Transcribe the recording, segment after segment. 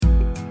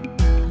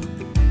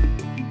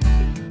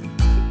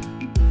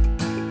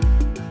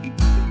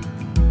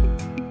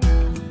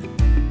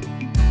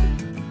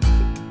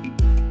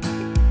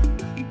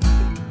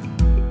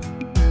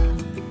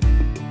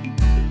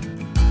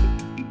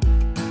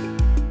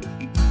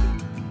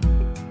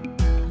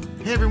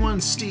Hey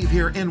everyone, Steve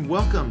here, and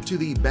welcome to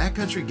the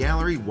Backcountry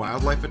Gallery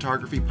Wildlife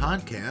Photography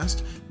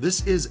Podcast.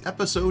 This is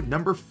episode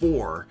number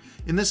 4.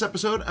 In this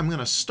episode, I'm going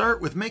to start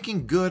with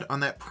making good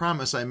on that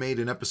promise I made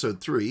in episode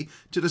 3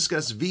 to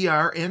discuss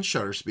VR and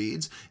shutter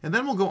speeds, and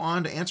then we'll go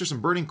on to answer some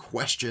burning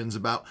questions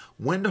about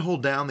when to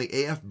hold down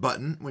the AF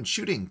button when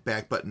shooting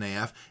back button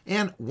AF,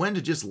 and when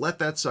to just let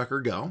that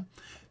sucker go.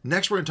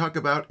 Next, we're going to talk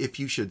about if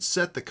you should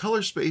set the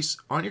color space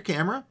on your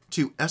camera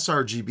to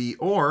sRGB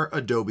or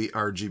Adobe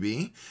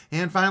RGB.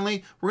 And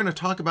finally, we're going to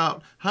talk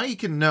about how you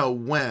can know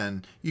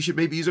when you should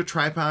maybe use a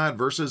tripod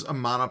versus a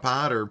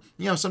monopod, or,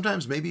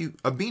 sometimes maybe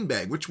a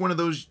beanbag. Which one of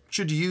those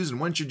should you use and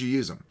when should you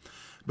use them?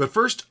 But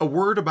first, a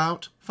word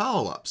about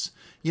follow-ups.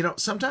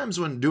 Sometimes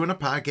when doing a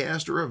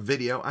podcast or a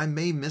video, I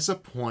may miss a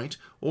point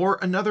or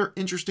another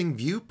interesting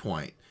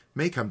viewpoint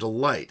may come to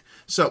light.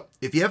 So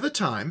if you have the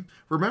time,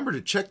 remember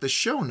to check the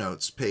show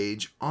notes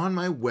page on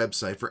my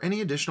website for any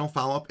additional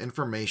follow-up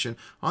information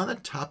on the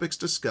topics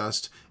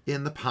discussed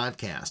in the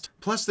podcast.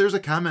 Plus, there's a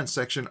comment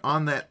section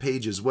on that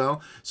page as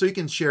well, so you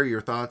can share your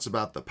thoughts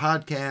about the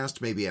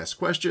podcast, maybe ask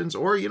questions,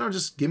 or,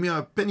 just give me an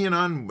opinion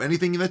on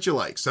anything that you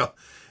like. So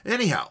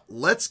anyhow,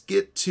 let's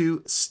get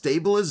to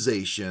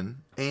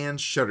stabilization and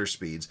shutter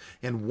speeds.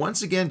 And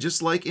once again,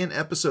 just like in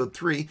episode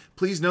 3,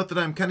 please note that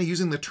I'm kind of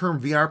using the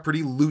term VR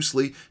pretty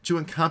loosely to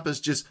encompass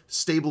just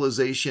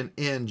stabilization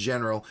in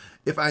general.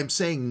 If I'm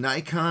saying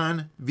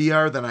Nikon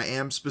VR, then I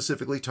am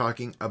specifically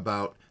talking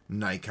about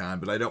Nikon,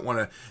 but I don't want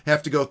to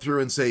have to go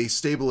through and say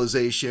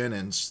stabilization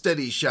and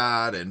steady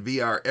shot and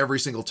VR every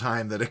single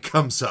time that it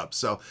comes up.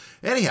 So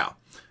anyhow,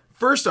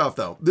 first off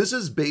though, this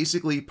is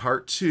basically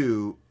part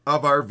 2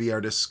 of our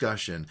VR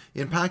discussion.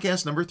 In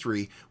podcast number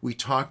 3, we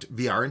talked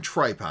VR and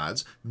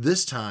tripods.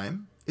 This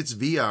time, it's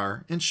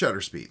VR and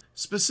shutter speed.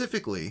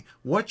 Specifically,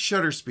 what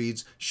shutter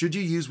speeds should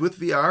you use with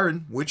VR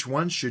and which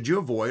ones should you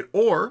avoid?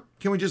 Or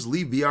can we just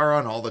leave VR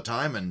on all the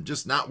time and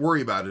just not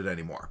worry about it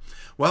anymore?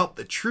 Well,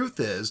 the truth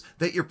is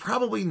that you're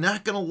probably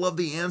not going to love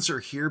the answer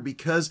here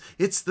because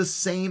it's the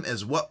same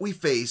as what we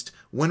faced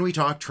when we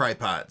talked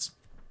tripods.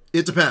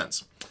 It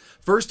depends.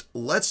 First,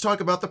 let's talk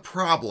about the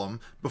problem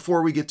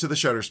before we get to the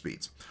shutter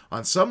speeds.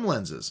 On some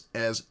lenses,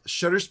 as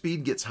shutter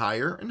speed gets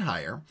higher and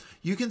higher,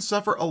 you can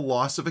suffer a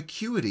loss of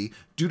acuity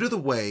due to the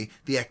way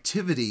the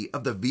activity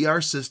of the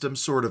VR system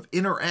sort of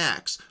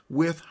interacts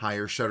with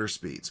higher shutter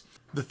speeds.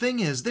 The thing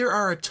is, there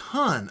are a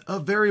ton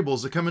of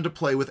variables that come into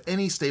play with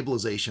any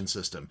stabilization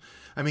system.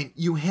 I mean,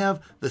 you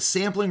have the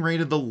sampling rate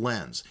of the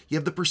lens, you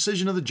have the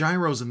precision of the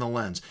gyros in the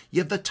lens,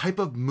 you have the type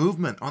of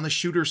movement on the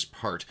shooter's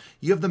part,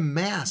 you have the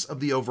mass of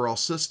the overall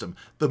system,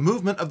 the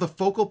movement of the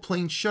focal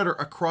plane shutter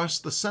across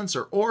the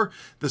sensor, or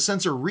the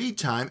sensor read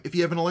time if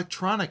you have an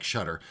electronic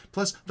shutter,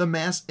 plus the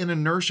mass and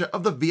inertia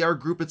of the VR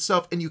group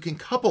itself, and you can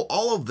couple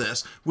all of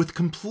this with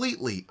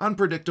completely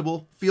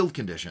unpredictable field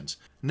conditions.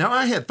 Now,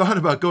 I had thought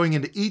about going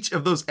into each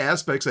of those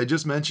aspects I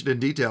just mentioned in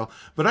detail,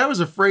 but I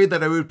was afraid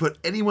that I would put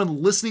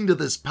anyone listening to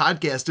this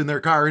podcast in their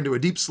car into a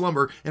deep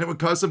slumber and it would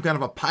cause some kind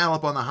of a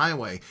pileup on the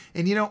highway.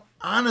 And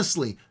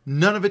honestly,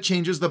 none of it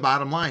changes the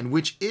bottom line,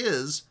 which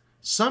is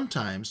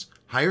sometimes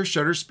higher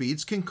shutter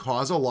speeds can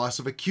cause a loss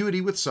of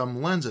acuity with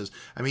some lenses.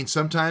 I mean,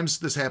 sometimes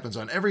this happens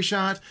on every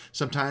shot,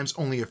 sometimes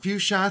only a few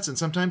shots, and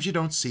sometimes you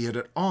don't see it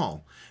at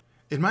all.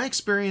 In my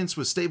experience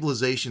with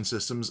stabilization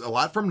systems, a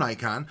lot from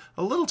Nikon,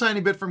 a little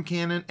tiny bit from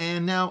Canon,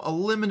 and now a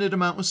limited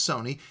amount with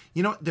Sony,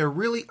 there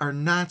really are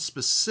not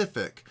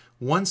specific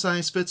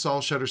one-size-fits-all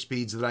shutter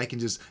speeds that I can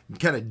just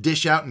kind of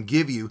dish out and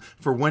give you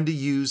for when to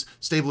use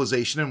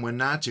stabilization and when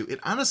not to. It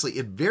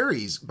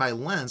varies by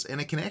lens, and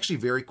it can actually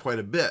vary quite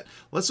a bit.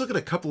 Let's look at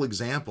a couple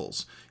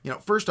examples.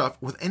 First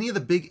off, with any of the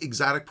big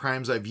exotic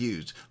primes I've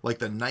used, like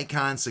the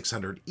Nikon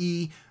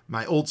 600E,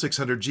 my old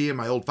 600G and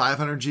my old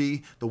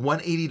 500G, the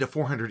 180 to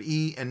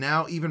 400E, and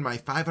now even my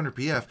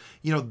 500PF,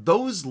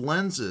 those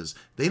lenses,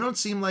 they don't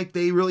seem like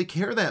they really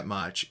care that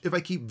much if I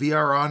keep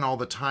VR on all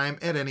the time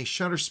at any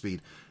shutter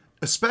speed,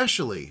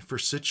 especially for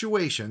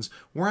situations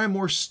where I'm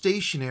more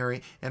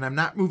stationary and I'm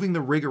not moving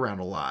the rig around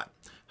a lot.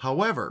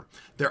 However,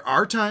 there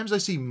are times I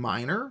see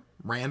minor,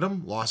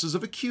 random losses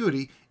of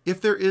acuity if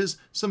there is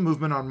some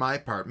movement on my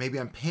part. Maybe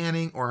I'm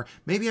panning, or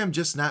maybe I'm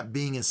just not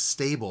being as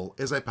stable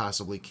as I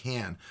possibly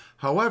can.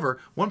 However,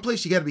 one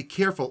place you got to be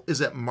careful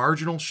is at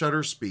marginal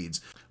shutter speeds.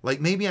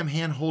 Like maybe I'm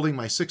hand holding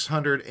my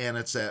 600 and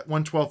it's at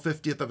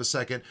 1/1250th of a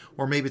second,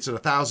 or maybe it's at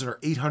 1,000 or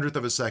 800th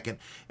of a second.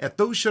 At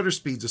those shutter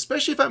speeds,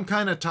 especially if I'm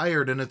kind of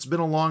tired and it's been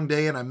a long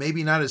day and I'm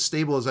maybe not as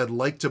stable as I'd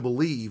like to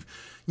believe,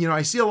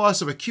 I see a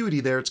loss of acuity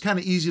there. It's kind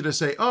of easy to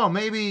say, oh,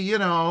 maybe,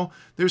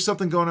 there's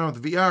something going on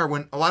with the VR,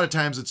 when a lot of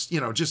times it's,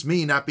 just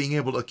me not being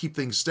able to keep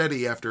things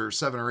steady after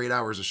 7 or 8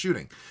 hours of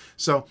shooting.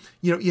 So,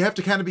 you have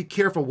to kind of be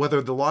careful whether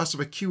the loss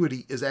of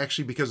acuity is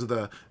actually because of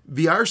the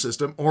VR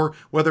system or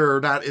whether or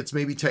not it's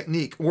maybe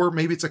technique, or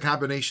maybe it's a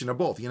combination of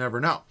both. You never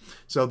know.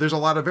 So there's a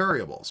lot of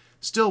variables.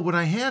 Still, when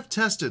I have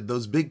tested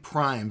those big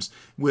primes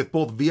with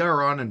both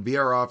VR on and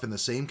VR off in the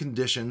same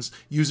conditions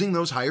using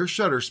those higher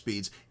shutter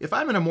speeds, if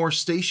I'm in a more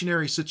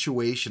stationary situation,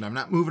 situation, I'm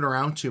not moving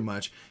around too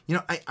much,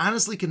 I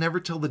honestly can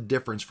never tell the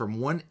difference from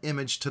one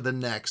image to the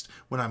next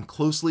when I'm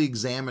closely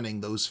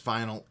examining those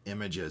final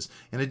images.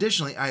 And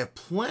additionally, I have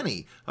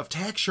plenty of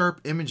tack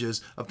sharp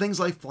images of things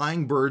like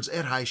flying birds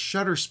at high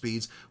shutter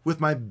speeds with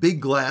my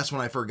big glass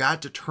when I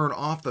forgot to turn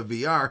off the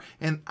VR,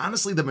 and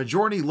honestly the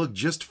majority look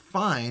just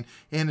fine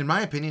and in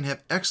my opinion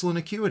have excellent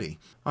acuity.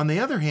 On the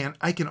other hand,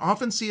 I can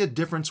often see a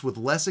difference with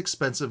less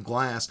expensive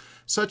glass,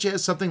 such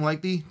as something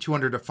like the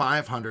 200 to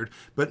 500,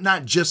 but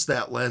not just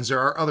that lens. There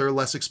are other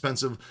less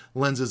expensive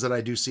lenses that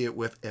I do see it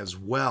with as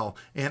well.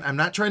 And I'm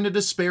not trying to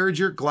disparage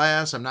your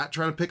glass. I'm not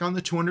trying to pick on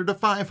the 200 to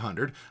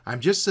 500. I'm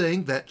just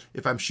saying that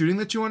if I'm shooting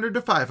the 200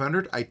 to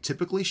 500, I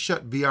typically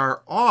shut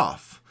VR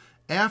off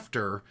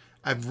after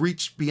I've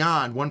reached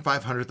beyond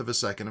 1/500th of a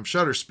second of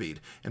shutter speed.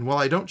 And while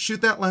I don't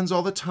shoot that lens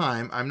all the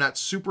time, I'm not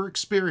super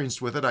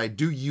experienced with it. I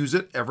do use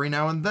it every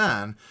now and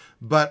then,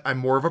 but I'm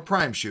more of a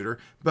prime shooter.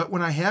 But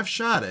when I have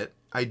shot it,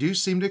 I do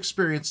seem to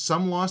experience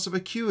some loss of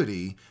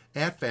acuity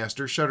at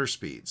faster shutter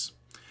speeds.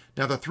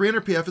 Now the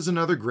 300PF is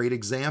another great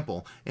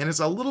example, and it's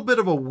a little bit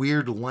of a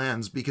weird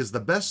lens because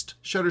the best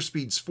shutter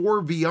speeds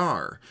for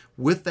VR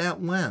with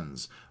that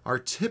lens are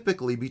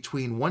typically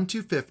between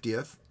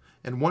 1/250th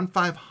and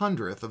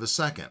 1/500th of a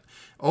second.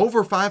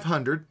 Over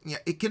 500,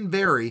 it can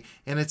vary,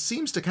 and it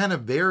seems to kind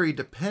of vary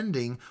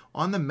depending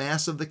on the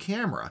mass of the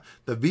camera.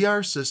 The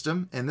VR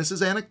system, and this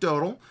is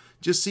anecdotal,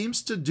 just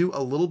seems to do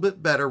a little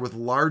bit better with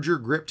larger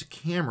gripped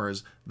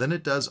cameras than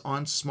it does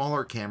on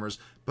smaller cameras,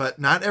 but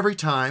not every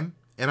time,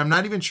 and I'm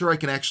not even sure I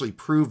can actually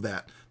prove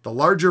that. The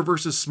larger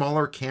versus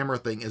smaller camera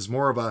thing is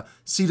more of a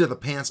seat of the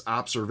pants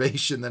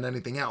observation than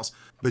anything else.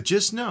 But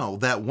just know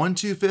that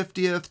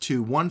 1/250th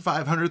to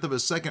 1/500th of a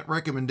second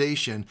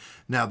recommendation,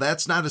 now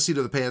that's not a seat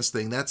of the pants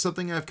thing. That's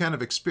something I've kind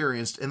of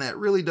experienced, and that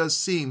really does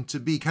seem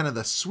to be kind of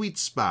the sweet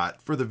spot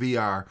for the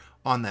VR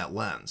on that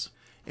lens.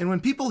 And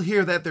when people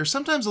hear that, they're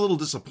sometimes a little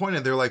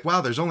disappointed. They're like,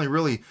 wow, there's only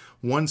really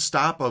one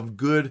stop of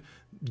good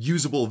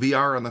usable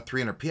VR on the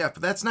 300PF.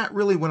 But that's not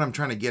really what I'm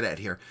trying to get at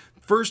here.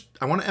 First,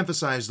 I want to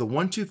emphasize the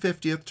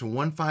 1/250th to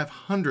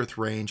 1/500th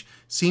range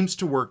seems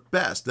to work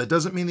best. That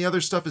doesn't mean the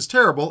other stuff is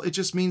terrible. It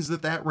just means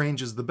that that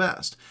range is the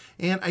best.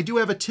 And I do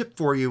have a tip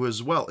for you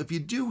as well. If you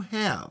do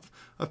have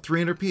a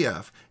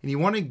 300PF and you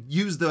want to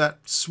use that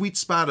sweet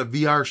spot of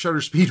VR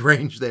shutter speed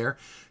range there,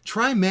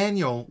 try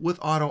manual with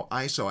auto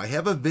ISO. I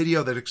have a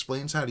video that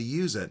explains how to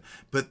use it,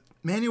 but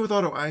manual with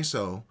auto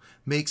ISO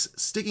makes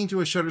sticking to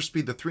a shutter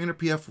speed the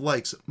 300PF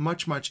likes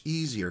much, much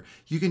easier.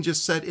 You can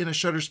just set in a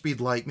shutter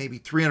speed like maybe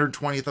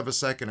 320th of a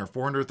second or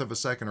 400th of a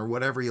second or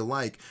whatever you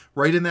like,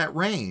 right in that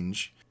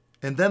range,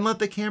 and then let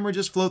the camera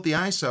just float the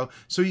ISO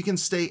so you can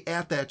stay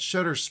at that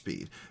shutter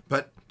speed.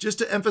 But just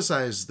to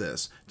emphasize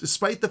this,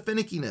 despite the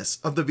finickiness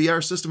of the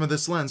VR system of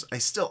this lens, I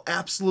still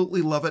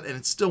absolutely love it, and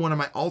it's still one of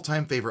my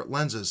all-time favorite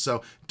lenses,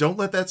 so don't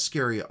let that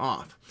scare you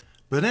off.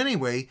 But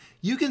anyway,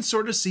 you can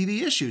sort of see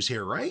the issues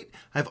here, right?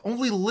 I've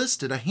only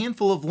listed a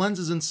handful of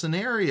lenses and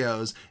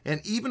scenarios,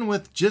 and even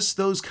with just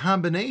those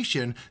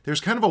combination, there's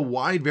kind of a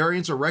wide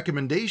variance of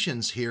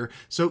recommendations here,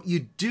 so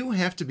you do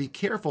have to be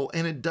careful,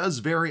 and it does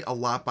vary a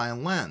lot by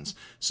lens.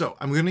 So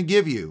I'm going to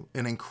give you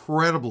an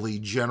incredibly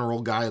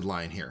general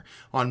guideline here.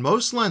 On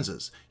most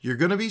lenses, you're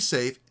going to be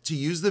safe to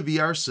use the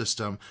VR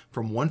system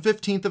from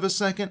 1/15th of a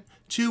second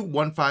to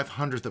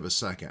 1/500th of a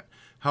second.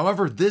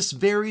 However, this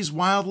varies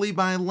wildly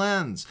by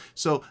lens.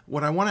 So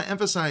what I want to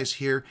emphasize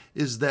here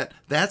is that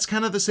that's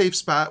kind of the safe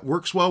spot,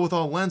 works well with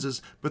all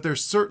lenses, but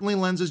there's certainly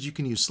lenses you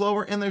can use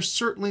slower, and there's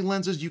certainly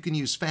lenses you can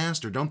use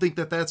faster. Don't think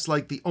that that's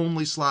like the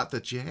only slot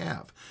that you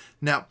have.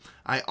 Now,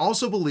 I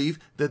also believe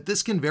that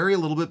this can vary a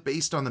little bit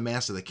based on the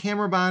mass of the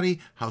camera body,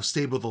 how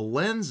stable the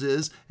lens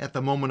is at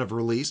the moment of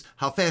release,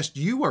 how fast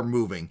you are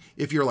moving,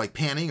 if you're like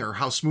panning, or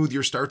how smooth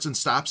your starts and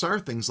stops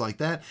are, things like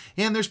that.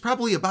 And there's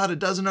probably about a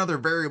dozen other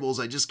variables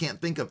I just can't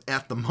think of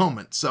at the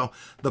moment. So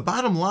the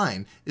bottom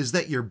line is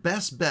that your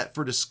best bet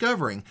for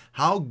discovering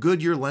how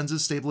good your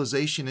lens's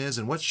stabilization is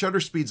and what shutter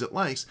speeds it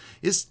likes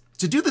is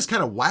to do this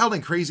kind of wild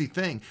and crazy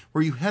thing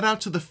where you head out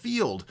to the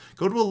field,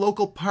 go to a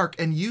local park,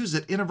 and use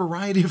it in a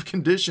variety of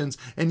conditions,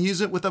 and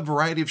use it with a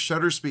variety of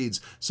shutter speeds,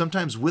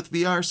 sometimes with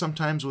VR,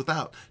 sometimes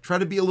without. Try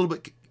to be a little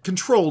bit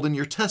controlled in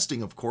your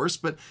testing, of course,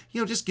 but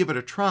just give it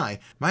a try.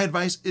 My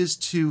advice is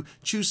to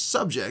choose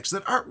subjects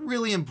that aren't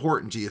really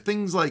important to you.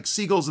 Things like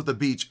seagulls at the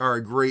beach are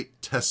a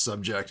great test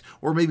subject,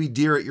 or maybe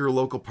deer at your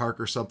local park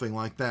or something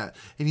like that.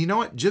 And you know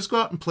what? Just go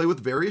out and play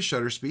with various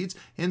shutter speeds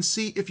and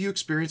see if you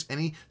experience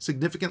any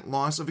significant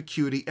loss of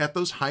acuity at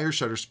those higher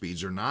shutter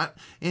speeds or not,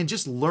 and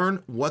just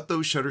learn what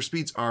those shutter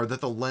speeds are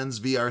that the Lens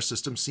VR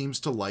system seems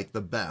to like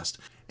the best.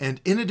 And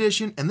in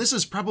addition, and this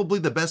is probably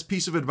the best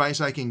piece of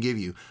advice I can give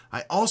you,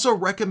 I also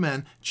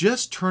recommend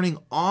just turning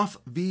off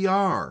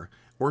VR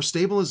or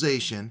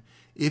stabilization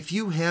if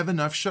you have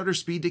enough shutter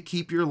speed to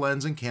keep your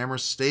lens and camera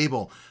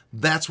stable.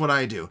 That's what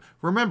I do.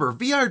 Remember,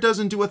 VR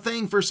doesn't do a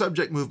thing for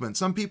subject movement.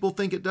 Some people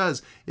think it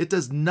does. It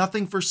does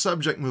nothing for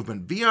subject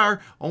movement. VR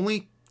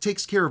only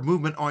takes care of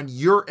movement on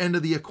your end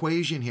of the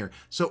equation here.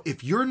 So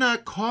if you're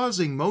not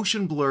causing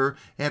motion blur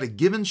at a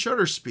given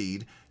shutter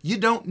speed, you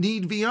don't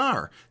need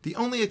VR. The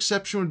only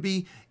exception would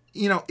be,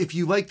 if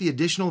you like the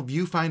additional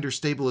viewfinder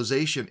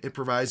stabilization it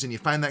provides and you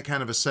find that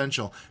kind of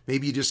essential,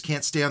 maybe you just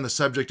can't stay on the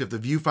subject if the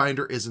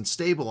viewfinder isn't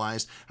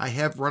stabilized. I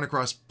have run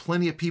across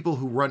plenty of people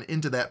who run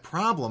into that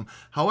problem.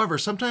 However,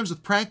 sometimes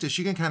with practice,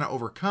 you can kind of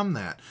overcome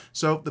that.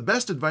 So the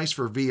best advice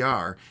for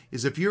VR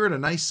is if you're at a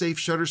nice safe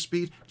shutter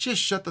speed, just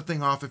shut the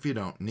thing off if you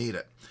don't need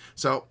it.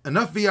 So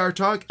enough VR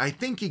talk. I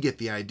think you get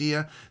the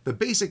idea. The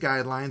basic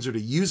guidelines are to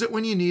use it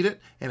when you need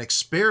it and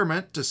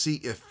experiment to see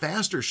if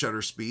faster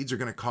shutter speeds are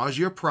going to cause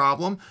you a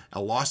problem,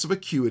 a loss of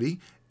acuity,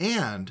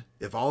 and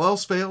if all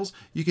else fails,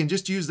 you can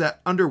just use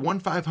that under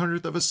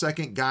 1/500th of a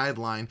second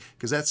guideline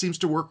because that seems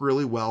to work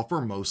really well for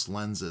most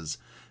lenses.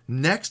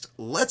 Next,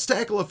 let's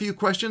tackle a few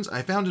questions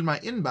I found in my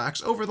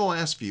inbox over the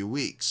last few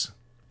weeks.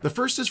 The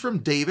first is from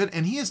David,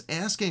 and he is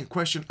asking a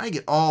question I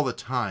get all the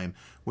time.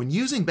 When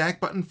using back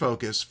button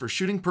focus for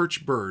shooting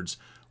perch birds,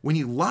 when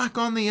you lock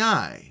on the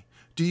eye,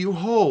 do you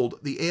hold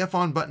the AF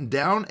on button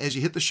down as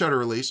you hit the shutter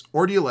release,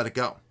 or do you let it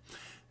go?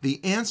 The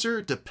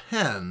answer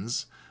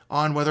depends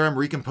on whether I'm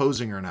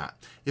recomposing or not.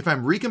 If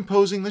I'm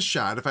recomposing the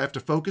shot, if I have to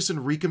focus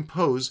and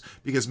recompose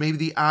because maybe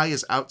the eye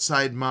is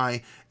outside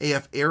my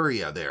AF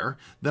area there,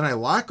 then I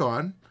lock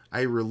on,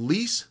 I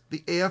release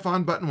the AF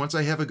on button once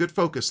I have a good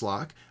focus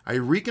lock, I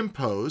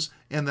recompose,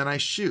 and then I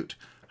shoot.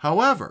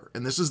 However,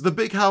 and this is the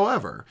big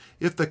however,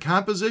 if the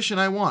composition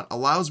I want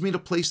allows me to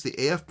place the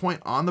AF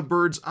point on the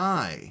bird's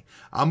eye,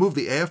 I'll move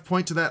the AF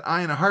point to that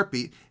eye in a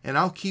heartbeat, and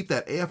I'll keep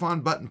that AF on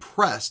button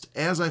pressed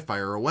as I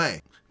fire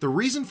away. The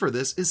reason for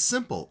this is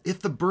simple. If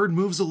the bird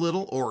moves a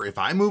little, or if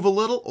I move a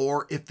little,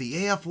 or if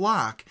the AF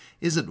lock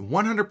isn't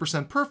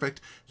 100%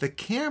 perfect, the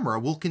camera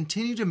will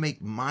continue to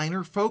make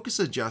minor focus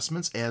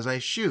adjustments as I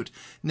shoot.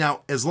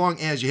 Now, as long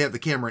as you have the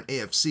camera in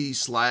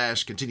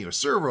AFC/continuous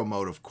servo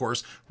mode, of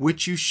course,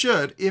 which you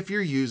should if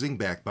you're using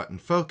back button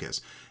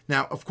focus.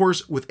 Now, of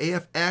course, with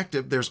AF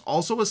active, there's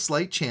also a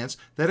slight chance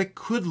that it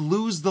could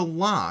lose the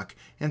lock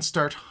and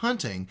start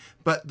hunting,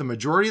 but the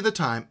majority of the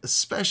time,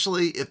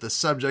 especially if the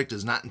subject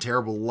is not in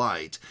terrible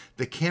light,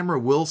 the camera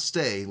will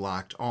stay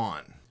locked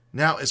on.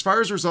 Now, as far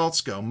as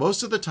results go,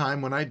 most of the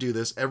time when I do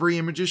this, every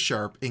image is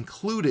sharp,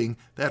 including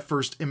that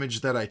first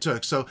image that I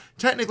took. So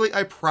technically,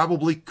 I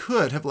probably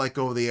could have let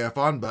go of the AF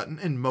on button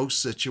in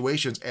most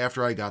situations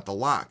after I got the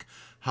lock.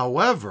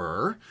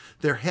 However,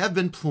 there have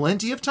been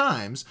plenty of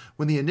times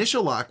when the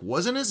initial lock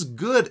wasn't as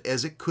good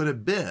as it could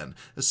have been,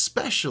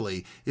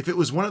 especially if it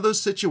was one of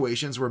those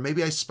situations where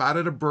maybe I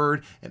spotted a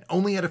bird and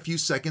only had a few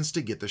seconds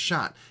to get the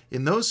shot.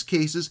 In those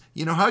cases,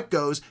 you know how it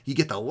goes. You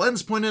get the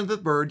lens pointed at the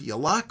bird, you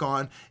lock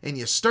on, and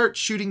you start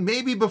shooting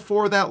maybe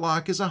before that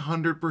lock is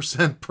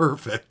 100%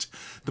 perfect.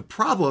 The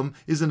problem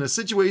is in a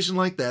situation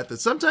like that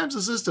sometimes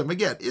the system,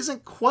 again,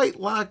 isn't quite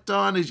locked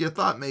on as you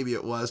thought maybe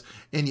it was,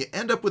 and you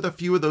end up with a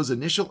few of those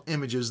initial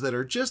images that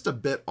are just a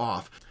bit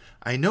off.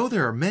 I know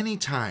there are many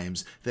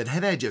times that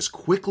had I just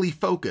quickly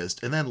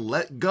focused and then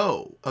let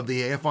go of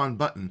the AF on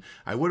button,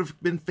 I would have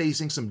been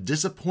facing some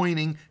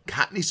disappointing,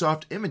 cottony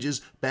soft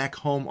images back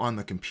home on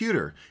the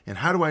computer. And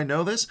how do I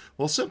know this?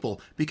 Well, simple,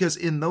 because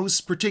in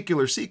those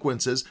particular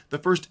sequences, the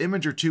first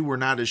image or two were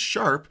not as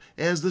sharp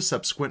as the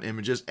subsequent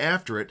images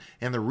after it,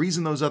 and the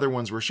reason those other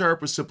ones were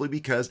sharp was simply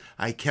because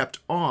I kept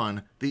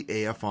on the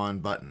AF on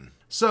button.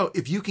 So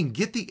if you can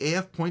get the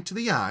AF point to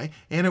the eye,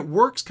 and it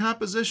works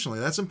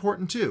compositionally, that's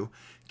important too,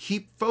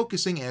 keep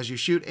focusing as you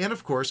shoot. And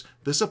of course,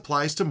 this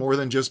applies to more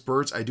than just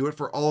birds. I do it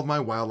for all of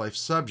my wildlife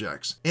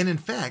subjects. And in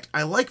fact,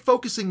 I like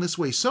focusing this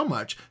way so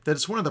much that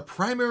it's one of the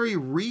primary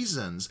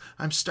reasons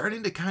I'm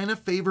starting to kind of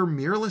favor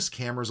mirrorless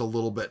cameras a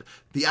little bit.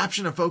 The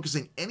option of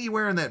focusing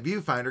anywhere in that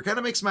viewfinder kind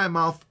of makes my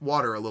mouth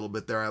water a little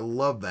bit there. I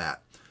love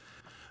that.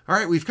 All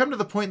right, we've come to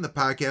the point in the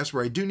podcast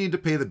where I do need to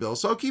pay the bill,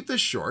 so I'll keep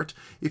this short.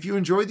 If you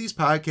enjoy these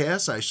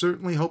podcasts, I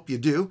certainly hope you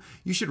do.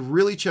 You should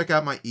really check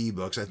out my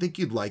ebooks. I think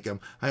you'd like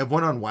them. I have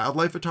one on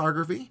wildlife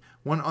photography,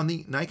 one on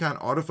the Nikon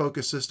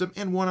autofocus system,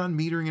 and one on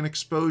metering and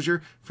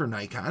exposure for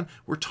Nikon.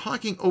 We're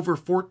talking over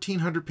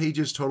 1,400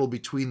 pages total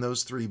between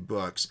those three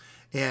books.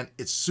 And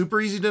it's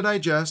super easy to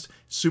digest,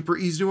 super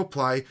easy to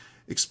apply,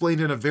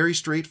 explained in a very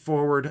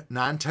straightforward,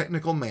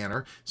 non-technical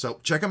manner. So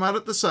check them out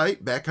at the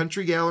site,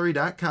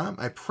 backcountrygallery.com.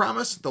 I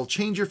promise they'll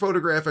change your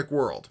photographic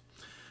world.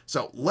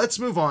 So let's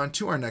move on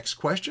to our next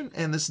question.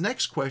 And this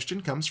next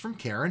question comes from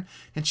Karen,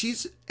 and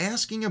she's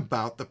asking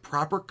about the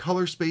proper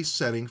color space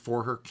setting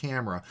for her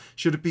camera.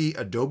 Should it be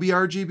Adobe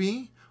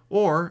RGB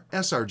or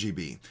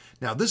sRGB?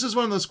 Now, this is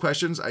one of those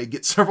questions I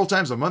get several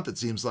times a month, it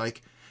seems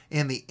like,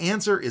 and the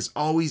answer is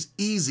always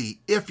easy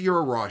if you're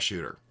a RAW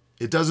shooter.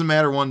 It doesn't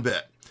matter one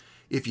bit.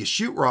 If you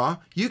shoot RAW,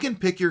 you can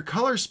pick your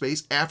color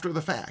space after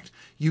the fact.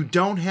 You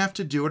don't have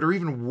to do it or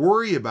even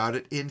worry about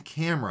it in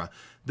camera.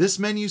 This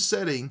menu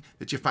setting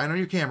that you find on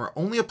your camera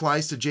only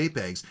applies to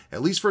JPEGs,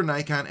 at least for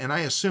Nikon, and I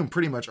assume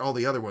pretty much all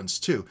the other ones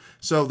too.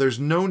 So there's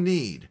no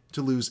need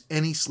to lose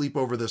any sleep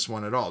over this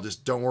one at all.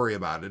 Just don't worry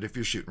about it if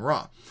you're shooting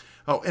RAW.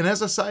 Oh, and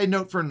as a side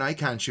note for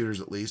Nikon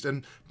shooters at least,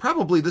 and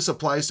probably this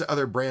applies to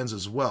other brands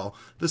as well,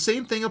 the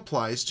same thing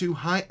applies to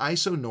high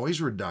ISO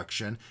noise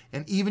reduction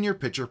and even your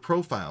picture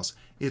profiles.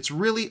 It's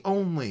really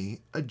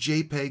only a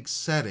JPEG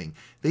setting.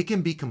 They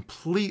can be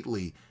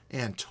completely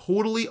and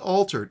totally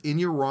altered in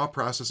your raw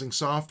processing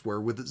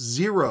software with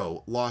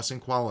zero loss in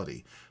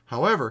quality.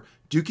 However,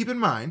 do keep in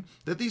mind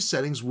that these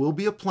settings will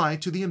be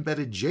applied to the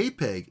embedded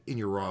JPEG in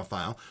your RAW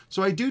file,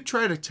 so I do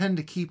tend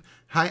to keep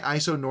high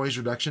ISO noise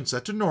reduction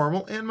set to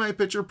normal, and my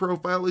picture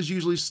profile is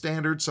usually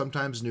standard,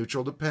 sometimes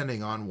neutral,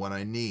 depending on what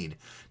I need.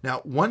 Now,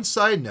 one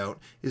side note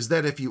is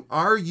that if you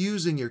are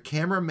using your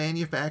camera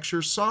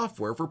manufacturer's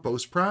software for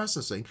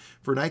post-processing,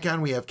 for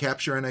Nikon we have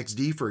Capture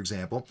NXD, for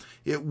example,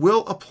 it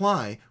will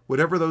apply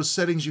whatever those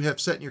settings you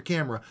have set in your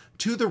camera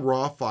to the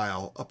RAW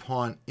file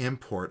upon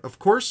import. Of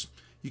course,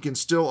 you can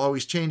still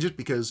always change it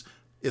because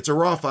it's a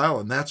RAW file,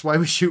 and that's why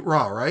we shoot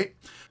RAW, right?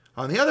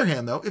 On the other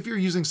hand, though, if you're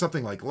using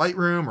something like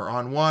Lightroom or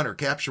ON1 or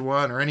Capture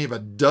One or any of a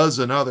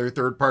dozen other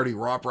third-party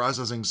RAW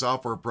processing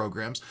software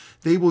programs,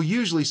 they will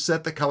usually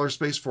set the color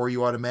space for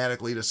you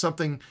automatically to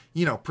something,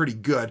 pretty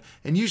good.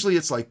 And usually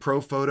it's like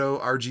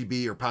ProPhoto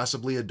RGB or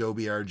possibly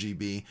Adobe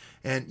RGB.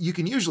 And you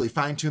can usually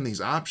fine-tune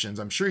these options.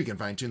 I'm sure you can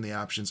fine-tune the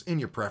options in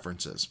your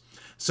preferences.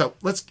 So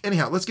let's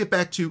get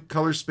back to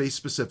color space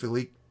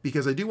specifically,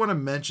 because I do want to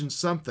mention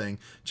something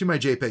to my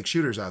JPEG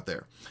shooters out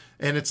there.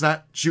 And it's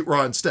not shoot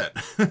RAW instead.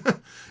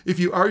 If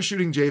you are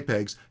shooting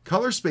JPEGs,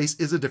 color space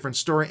is a different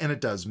story, and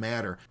it does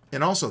matter.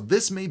 And also,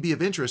 this may be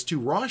of interest to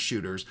RAW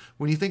shooters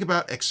when you think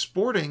about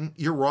exporting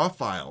your RAW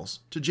files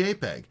to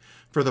JPEG.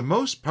 For the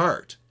most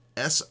part,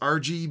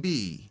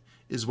 sRGB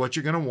is what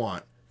you're going to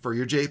want for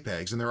your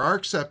JPEGs. And there are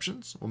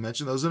exceptions. We'll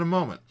mention those in a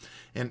moment.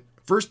 And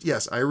first,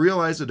 yes, I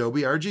realize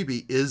Adobe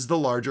RGB is the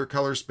larger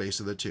color space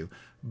of the two.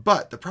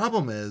 But the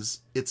problem is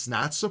it's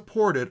not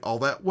supported all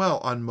that well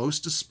on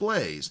most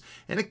displays,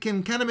 and it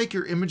can kind of make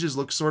your images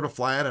look sort of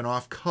flat and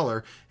off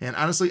color. And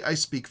honestly, I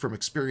speak from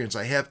experience.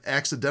 I have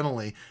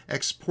accidentally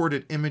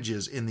exported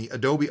images in the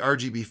Adobe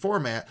RGB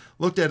format,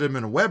 looked at them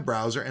in a web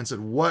browser, and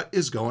said, what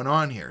is going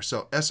on here?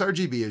 So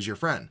sRGB is your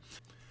friend.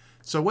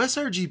 So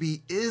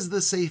sRGB is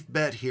the safe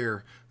bet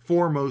here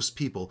for most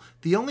people.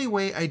 The only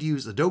way I'd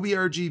use Adobe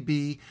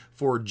RGB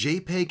for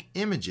JPEG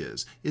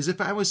images is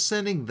if I was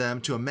sending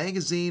them to a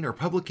magazine or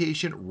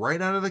publication right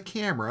out of the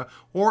camera,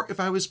 or if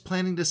I was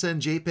planning to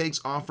send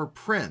JPEGs off for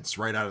prints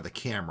right out of the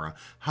camera.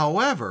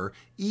 However,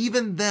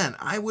 even then,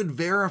 I would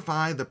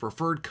verify the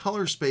preferred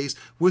color space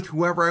with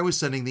whoever I was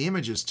sending the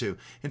images to.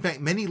 In fact,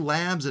 many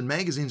labs and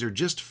magazines are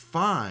just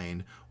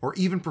fine or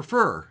even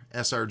prefer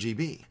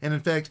sRGB. And in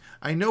fact,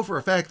 I know for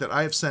a fact that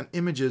I have sent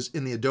images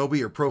in the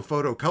Adobe or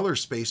ProPhoto color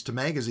space to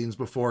magazines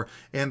before,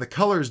 and the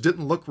colors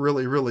didn't look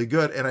really, really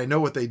good, and I know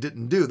what they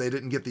didn't do. They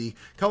didn't get the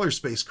color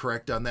space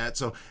correct on that.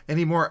 So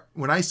anymore,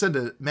 when I send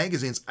to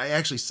magazines, I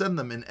actually send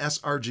them in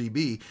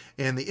sRGB,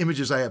 and the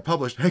images I have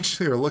published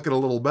actually are looking a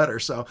little better,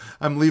 so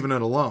I'm leaving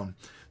it alone.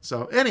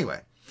 So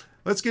anyway,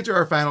 let's get to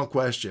our final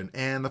question.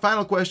 And the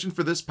final question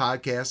for this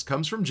podcast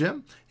comes from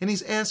Jim, and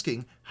he's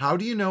asking, how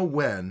do you know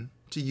when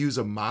to use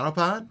a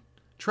monopod,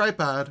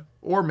 tripod,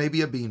 or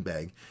maybe a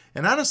beanbag?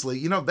 And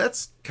honestly,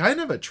 that's kind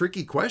of a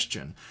tricky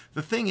question.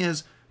 The thing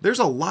is, there's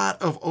a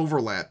lot of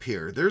overlap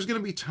here. There's going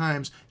to be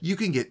times you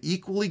can get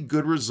equally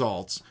good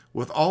results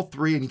with all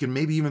three, and you can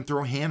maybe even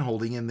throw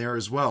hand-holding in there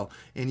as well,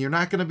 and you're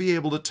not going to be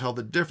able to tell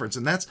the difference.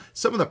 And that's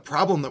some of the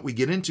problem that we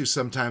get into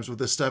sometimes with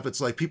this stuff. It's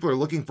like people are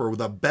looking for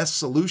the best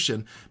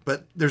solution,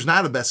 but there's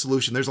not a best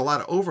solution. There's a lot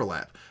of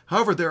overlap.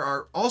 However, there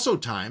are also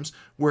times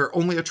where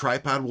only a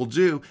tripod will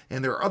do,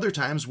 and there are other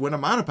times when a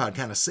monopod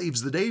kind of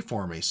saves the day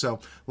for me. So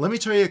let me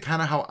tell you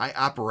kind of how I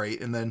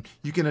operate, and then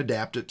you can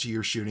adapt it to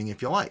your shooting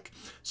if you like.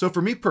 So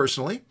for me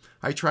personally,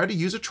 I try to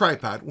use a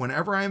tripod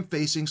whenever I am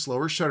facing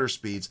slower shutter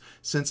speeds,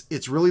 since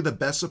it's really the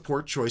best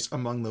support choice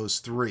among those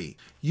three.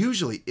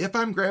 Usually, if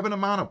I'm grabbing a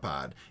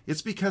monopod,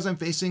 it's because I'm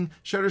facing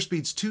shutter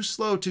speeds too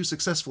slow to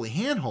successfully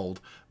handhold,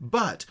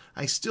 but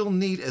I still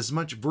need as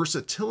much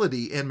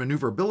versatility and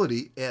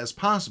maneuverability as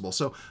possible.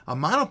 So a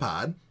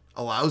monopod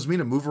allows me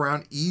to move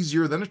around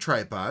easier than a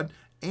tripod,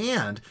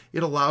 and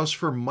it allows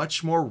for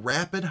much more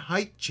rapid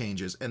height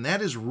changes. And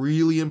that is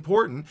really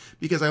important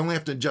because I only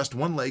have to adjust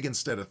one leg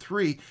instead of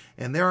three.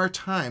 And there are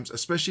times,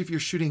 especially if you're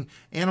shooting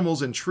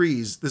animals and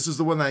trees, this is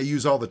the one that I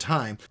use all the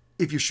time.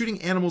 If you're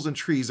shooting animals and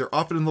trees, they're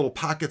often in little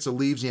pockets of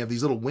leaves and you have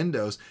these little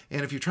windows.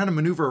 And if you're trying to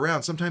maneuver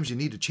around, sometimes you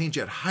need to change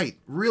that height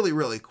really,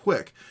 really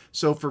quick.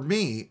 So for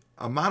me,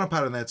 a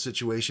monopod in that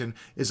situation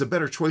is a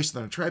better choice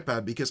than a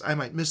tripod because I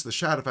might miss the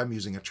shot if I'm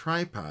using a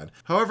tripod.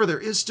 However, there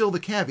is still the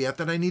caveat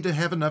that I need to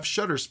have enough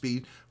shutter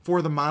speed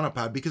for the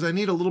monopod because I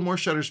need a little more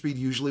shutter speed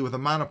usually with a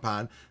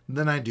monopod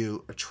than I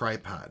do a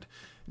tripod.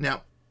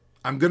 Now,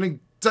 I'm going to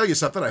tell you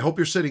something. I hope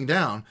you're sitting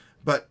down,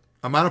 but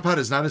a monopod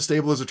is not as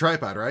stable as a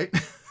tripod, right?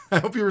 I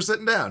hope you were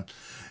sitting down.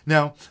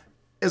 Now,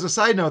 as a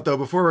side note though,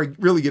 before I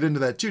really get into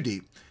that too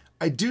deep,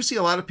 I do see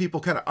a lot of people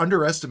kind of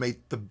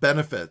underestimate the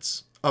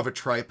benefits of a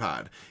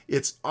tripod.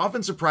 It's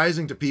often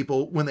surprising to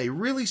people when they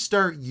really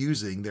start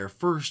using their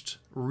first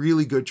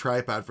really good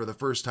tripod for the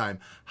first time,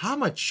 how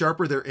much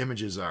sharper their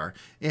images are.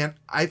 And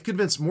I've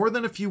convinced more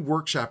than a few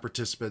workshop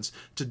participants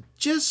to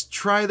just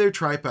try their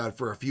tripod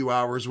for a few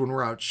hours when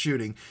we're out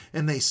shooting,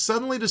 and they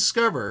suddenly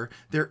discover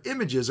their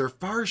images are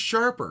far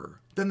sharper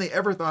than they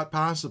ever thought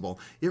possible.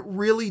 It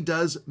really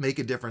does make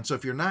a difference. So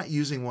if you're not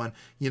using one,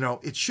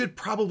 it should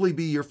probably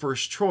be your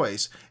first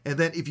choice. And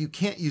then if you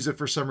can't use it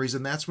for some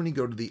reason, that's when you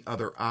go to the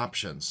other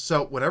options.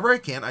 So whenever I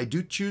can, I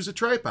do choose a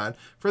tripod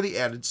for the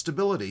added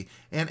stability.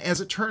 And as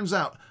it turns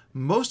out,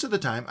 most of the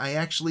time, I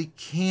actually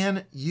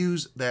can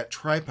use that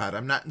tripod.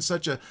 I'm not in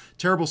such a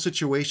terrible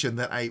situation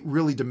that I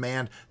really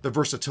demand the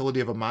versatility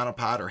of a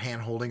monopod or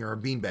hand holding or a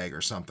beanbag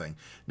or something.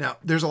 Now,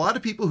 there's a lot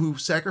of people who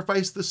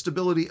sacrifice the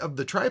stability of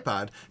the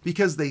tripod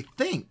because they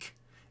think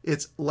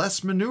it's less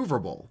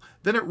maneuverable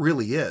than it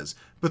really is.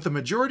 But the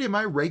majority of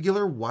my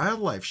regular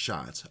wildlife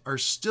shots are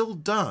still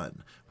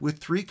done with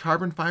 3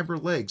 carbon fiber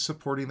legs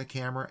supporting the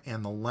camera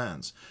and the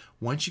lens.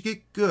 Once you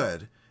get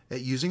good at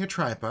using a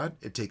tripod,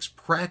 it takes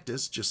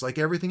practice just like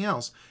everything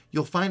else,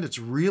 you'll find it's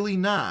really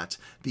not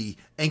the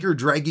anchor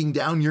dragging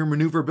down your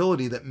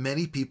maneuverability that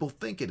many people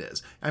think it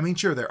is. I mean,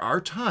 sure, there are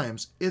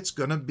times it's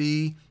going to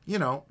be,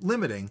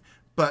 limiting,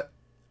 but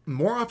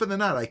more often than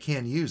not, I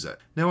can use it.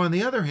 Now, on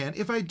the other hand,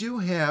 if I do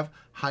have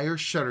higher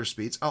shutter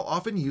speeds, I'll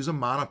often use a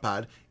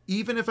monopod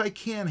even if I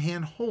can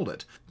hand hold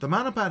it. The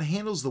monopod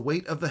handles the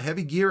weight of the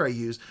heavy gear I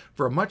use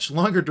for a much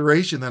longer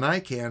duration than I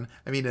can.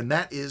 And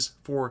that is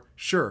for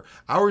sure.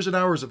 Hours and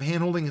hours of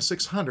hand holding a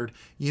 600,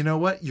 you know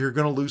what? You're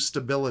going to lose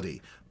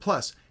stability.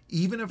 Plus,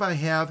 even if I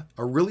have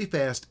a really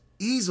fast,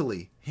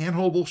 easily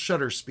hand-holdable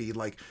shutter speed,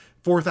 like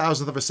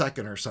 4,000th of a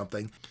second or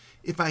something,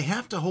 if I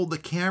have to hold the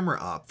camera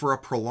up for a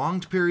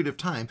prolonged period of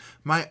time,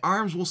 my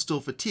arms will still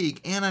fatigue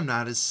and I'm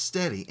not as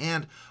steady.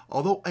 And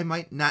although I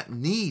might not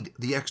need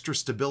the extra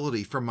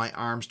stability from my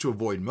arms to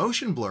avoid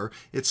motion blur,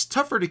 it's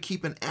tougher to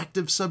keep an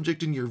active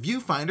subject in your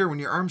viewfinder when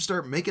your arms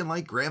start making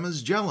like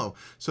grandma's jello.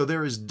 So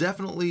there is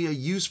definitely a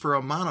use for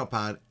a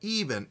monopod,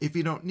 even if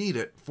you don't need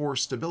it for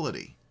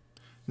stability.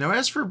 Now,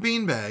 as for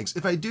beanbags,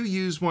 if I do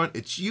use one,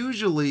 it's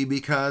usually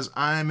because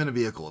I'm in a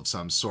vehicle of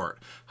some sort.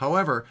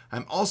 However,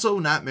 I'm also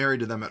not married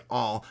to them at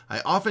all.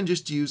 I often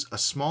just use a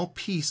small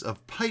piece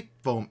of pipe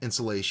foam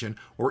insulation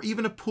or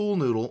even a pool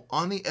noodle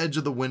on the edge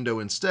of the window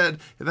instead,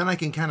 and then I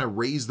can kind of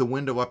raise the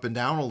window up and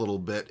down a little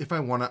bit if I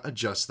want to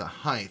adjust the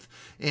height.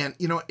 And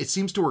it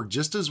seems to work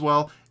just as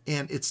well,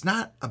 and it's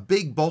not a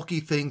big bulky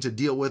thing to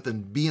deal with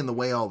and be in the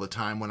way all the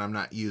time when I'm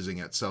not using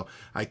it. So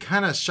I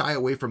kind of shy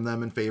away from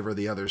them in favor of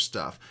the other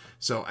stuff.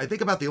 So I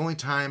think about the only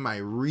time I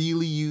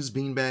really use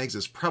beanbags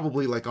is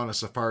probably like on a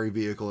safari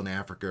vehicle in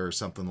Africa or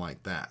something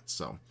like that.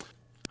 So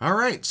all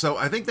right, so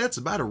I think that's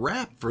about a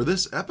wrap for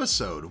this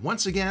episode.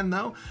 Once again,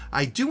 though,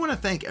 I do want to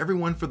thank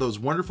everyone for those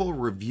wonderful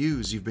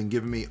reviews you've been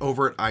giving me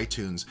over at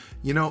iTunes.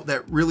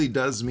 That really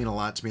does mean a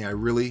lot to me. I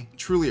really,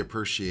 truly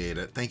appreciate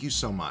it. Thank you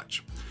so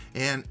much.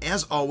 And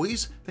as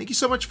always, thank you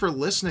so much for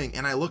listening,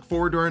 and I look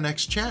forward to our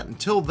next chat.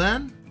 Until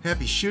then,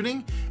 happy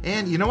shooting,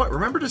 and you know what?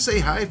 Remember to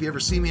say hi if you ever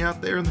see me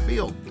out there in the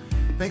field.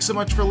 Thanks so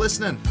much for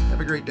listening. Have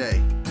a great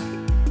day.